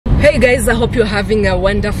Hey guys, I hope you're having a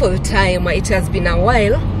wonderful time. It has been a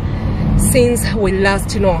while since we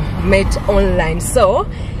last met online. So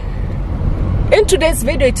in today's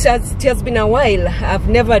video, it has been a while. I've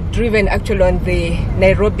never driven actually on the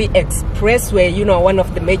Nairobi Expressway, one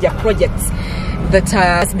of the major projects that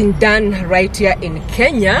has been done right here in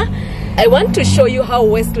Kenya. I want to show you how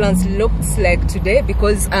Westlands looks like today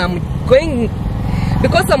because I'm going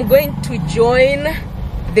to join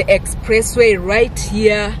the expressway right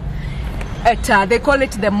here at they call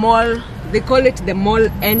it the mall. They call it the mall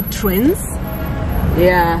entrance.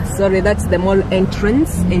 Yeah, sorry, that's the mall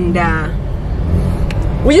entrance. And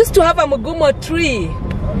we used to have a mugumo tree.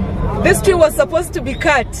 This tree was supposed to be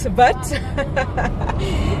cut, but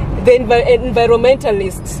the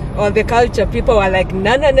environmentalists or the culture people were like,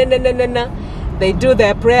 no. They do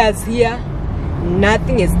their prayers here.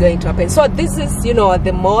 Nothing is going to happen. So this is,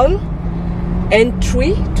 the mall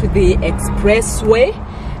entry to the expressway,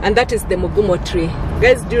 and that is the mugumo tree.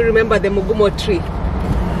 Guys, do you remember the mugumo tree?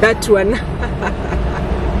 That one.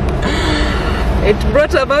 It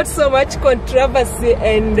brought about so much controversy,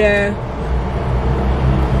 and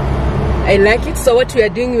I like it. So what we are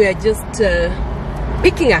doing, we are just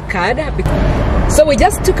picking a card. So we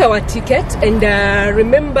just took our ticket, and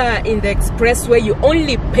remember, in the expressway you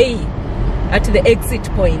only pay at the exit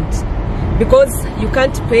point, because you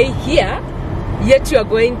can't pay here, yet you are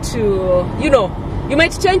going to, you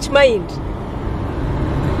might change mind.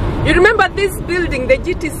 You remember this building, the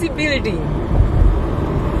GTC building?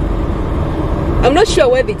 I'm not sure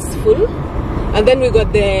whether it's full. And then we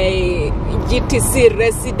got the GTC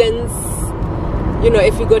residence.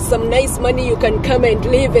 If you got some nice money, you can come and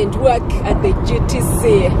live and work at the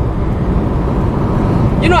GTC.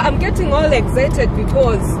 I'm getting all excited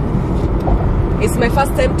because it's my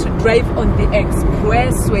first time to drive on the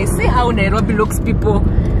expressway. See how Nairobi looks, people.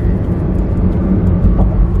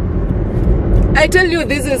 I tell you,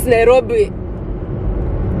 this is Nairobi.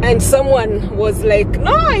 And someone was like,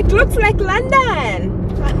 no, it looks like London.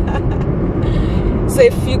 So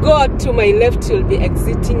if you go out to my left, you'll be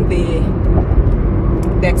exiting the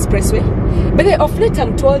expressway. But of late,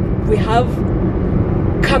 I'm told we have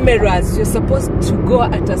cameras. You're supposed to go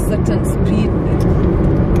at a certain speed.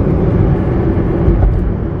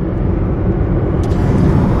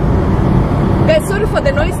 Guys, sorry for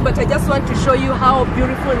the noise, but I just want to show you how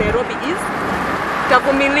beautiful Nairobi is.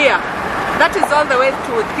 Tavumilia. That is all the way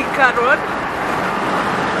to Thika Road.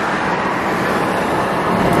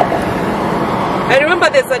 I remember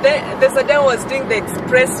there's a day I was doing the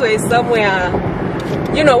expressway somewhere,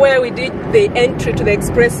 where we did the entry to the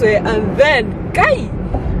expressway, and then, guy,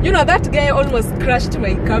 that guy almost crashed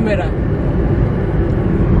my camera.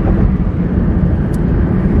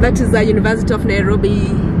 That is the University of Nairobi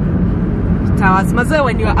Towers. Maza,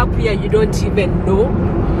 when you are up here, you don't even know.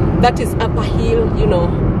 That is Upper Hill,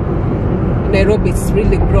 Nairobi is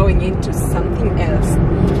really growing into something else.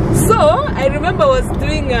 So I remember I was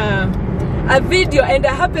doing a video, and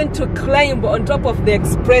I happened to climb on top of the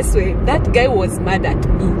expressway. That guy was mad at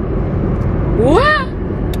me. What?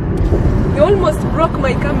 He almost broke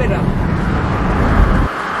my camera.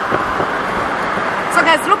 So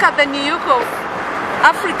guys, look at the New York of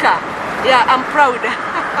Africa. Yeah, I'm proud.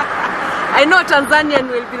 I know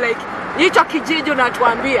Tanzanian will be like, hicho kijiji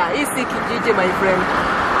unatuambia, hii si kijiji, my friend.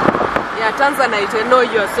 Yeah, Tanzanite, I know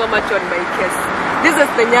you are so much on my case. This is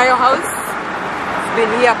the Nyayo house. It's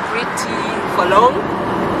been here pretty for long.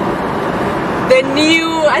 The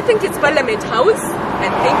new, I think it's Parliament House. I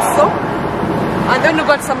think so. And then we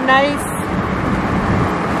got some nice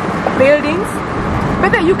buildings.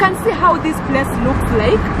 But then you can see how this place looks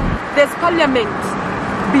like. There's Parliament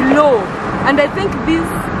below. And I think this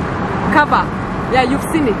cover, yeah, you've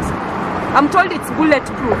seen it. I'm told it's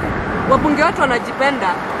bulletproof. Wabunge watu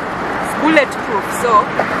wanajipenda. Bulletproof. So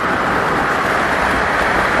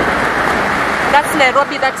that's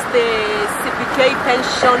Nairobi. That's the CPK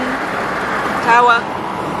pension tower.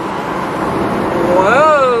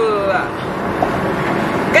 Whoa,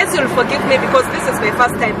 guys, you'll forgive me because this is my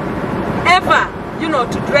first time ever,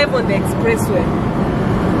 to drive on the expressway.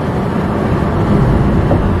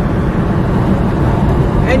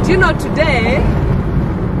 And today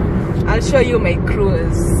I'll show you my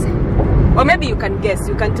cruise. Or maybe you can guess,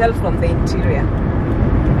 you can tell from the interior.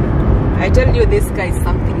 I tell you, this guy is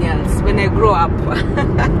something else. When I grow up,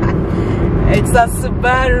 it's a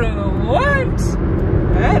Subaru. What?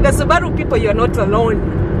 The Subaru people, you're not alone.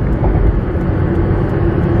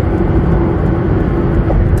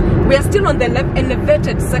 We are still on the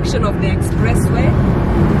elevated section of the expressway.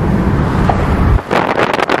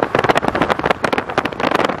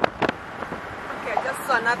 Okay, I just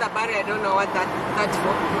saw another barrier. I don't know what that's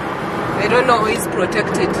for. I don't know who is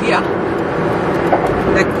protected here.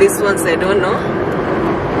 Like these ones, I don't know.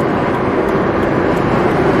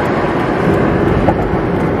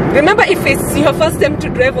 Remember, if it's your first time to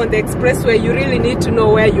drive on the expressway, you really need to know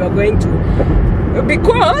where you are going to.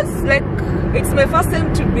 Because, like, it's my first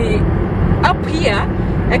time to be up here.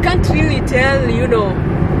 I can't really tell, you know,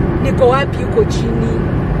 niko wapi uko chini.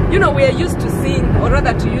 You know, we are used to seeing, or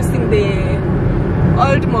rather to using the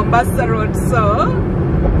old Mombasa road, so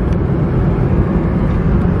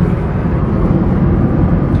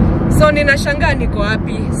ninashanga niko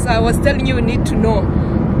wapi. So I was telling you, you need to know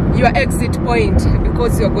your exit point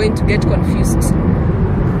because you're going to get confused.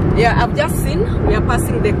 Yeah, I've just seen we are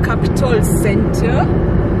passing the capital center.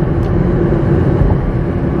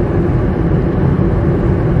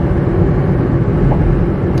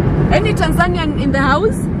 Any Tanzanian in the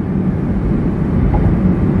house?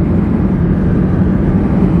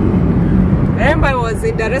 I remember I was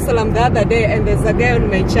in Dar es Salaam the other day and there's a guy on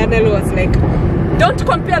my channel who was like, don't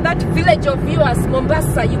compare that village of yours,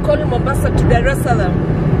 Mombasa, you call Mombasa to Dar es Salaam.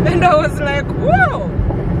 And I was like, whoa,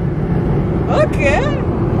 okay.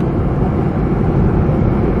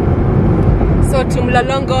 So to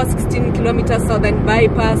Mlalongo, 16 kilometers southern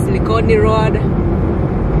bypass, Likoni Road.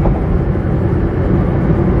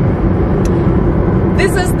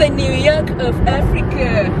 This is the New York of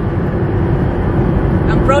Africa.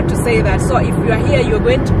 I'm proud to say that. So if you are here, you're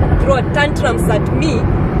going to throw tantrums at me.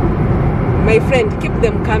 My friend, keep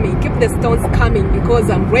them coming, keep the stones coming, because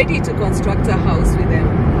I'm ready to construct a house with them.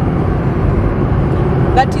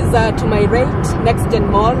 That is to my right, Next Gen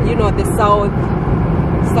Mall, you know, the South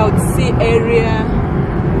Sea area.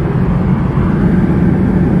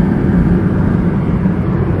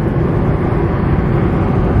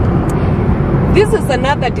 This is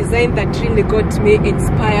another design that really got me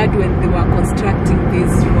inspired when they were constructing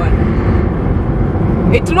this one.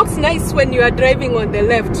 It looks nice when you are driving on the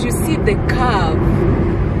left. You see the curve.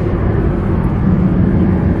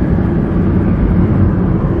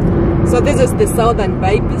 So this is the southern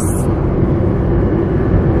bypass.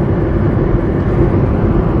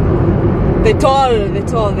 The toll.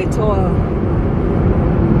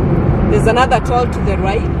 There's another toll to the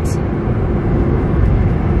right.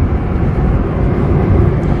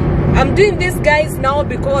 I'm doing this, guys, now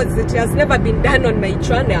because it has never been done on my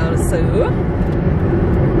channel, so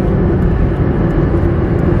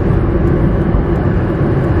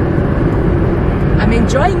I'm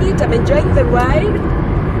enjoying it. I'm enjoying the ride.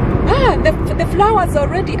 The flowers are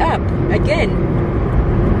already up again.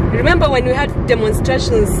 Remember when we had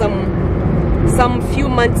demonstrations some few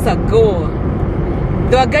months ago?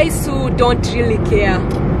 There were guys who don't really care.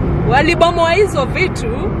 Walibomoa hizo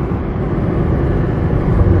vitu.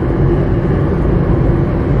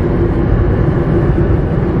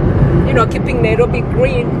 You know, keeping Nairobi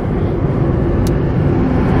green.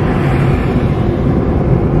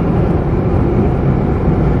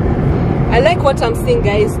 I like what I'm seeing,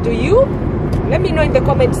 guys. Do you? Let me know in the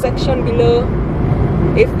comment section below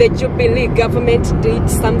if the Jubilee government did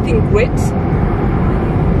something great.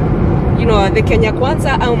 You know, the Kenya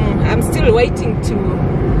Kwanza, I'm still waiting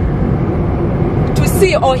to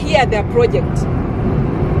see or hear their project.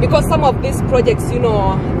 Because some of these projects, you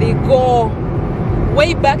know, they go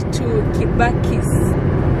way back to Kibaki's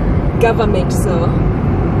government, so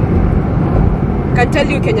I can tell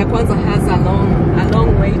you Kenya Kwanza has a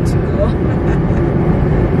long way to go.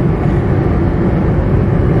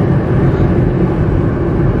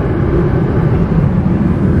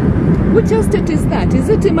 Which estate is that? Is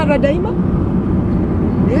it Imaradaima?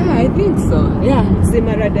 Yeah, I think so. Yeah, it's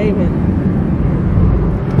Imaradaima.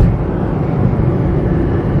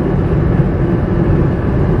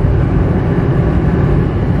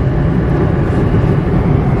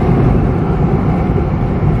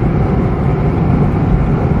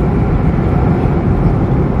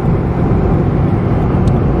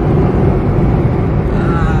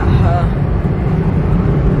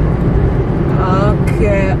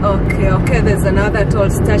 Okay, there's another toll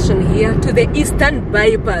station here to the eastern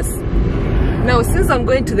bypass. Now, since I'm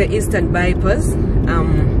going to the eastern bypass,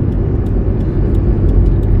 I'm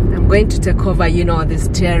going to take over, you know, the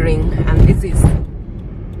steering, and this is,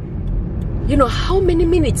 you know, how many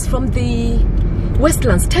minutes from the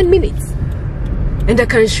Westlands? 10 minutes. And I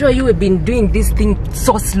can assure you we've been doing this thing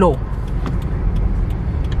so slow.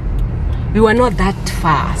 We were not that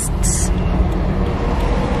fast.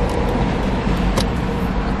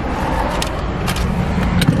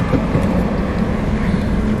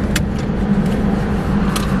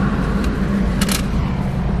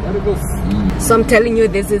 So I'm telling you,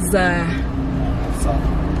 this is our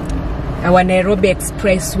Nairobi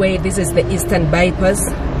Expressway. This is the eastern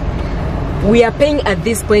bypass. We are paying at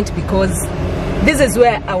this point because this is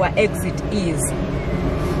where our exit is.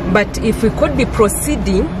 But if we could be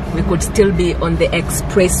proceeding, we could still be on the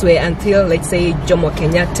expressway until, let's say, Jomo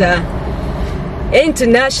Kenyatta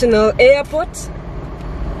International Airport.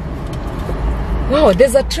 Wow,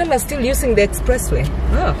 there's a trailer still using the expressway.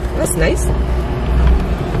 Oh, that's nice.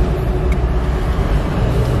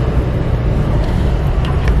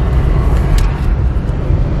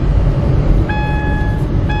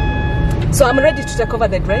 So I'm ready to take over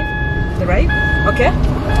the ride, okay?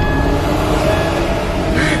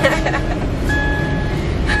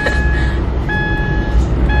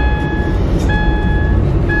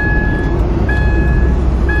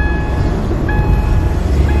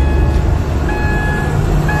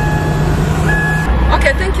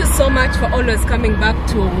 Okay, thank you so much for always coming back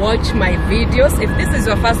to watch my videos. If this is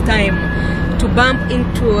your first time to bump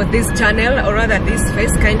into this channel, or rather this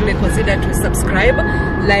face, kindly consider to subscribe,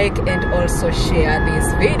 like, and also share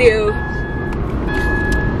this video.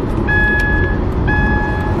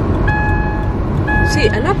 See,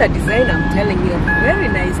 another design, I'm telling you, very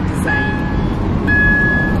nice design.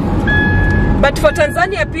 But for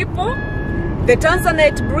Tanzania people, the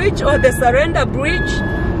Tanzanite Bridge or the Surrender Bridge,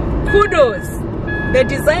 kudos. The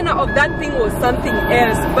designer of that thing was something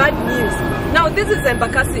else. Bad news. Now this is the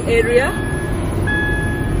Embakasi area.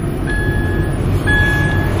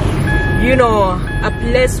 You know, a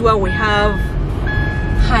place where we have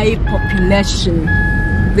high population.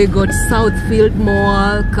 They got Southfield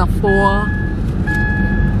Mall, Carrefour.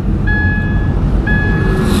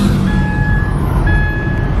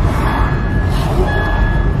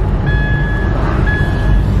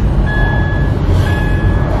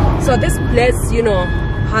 So this place, you know,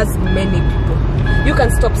 has many people. You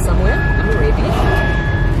can stop somewhere. I'm ready.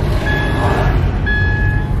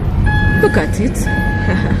 Look at it.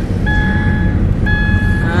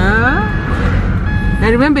 I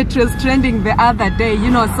remember it was trending the other day. You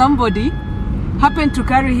know, somebody happened to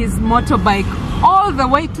carry his motorbike all the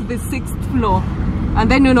way to the 6th floor. And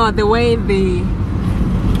then, you know, the way they,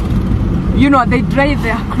 you know, they dry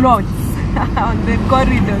their clothes on the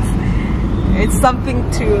corridors. It's something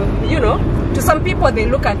to, you know, to some people they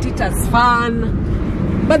look at it as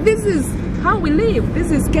fun. But this is how we live.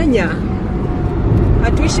 This is Kenya.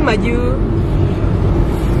 Hatuishi majuu.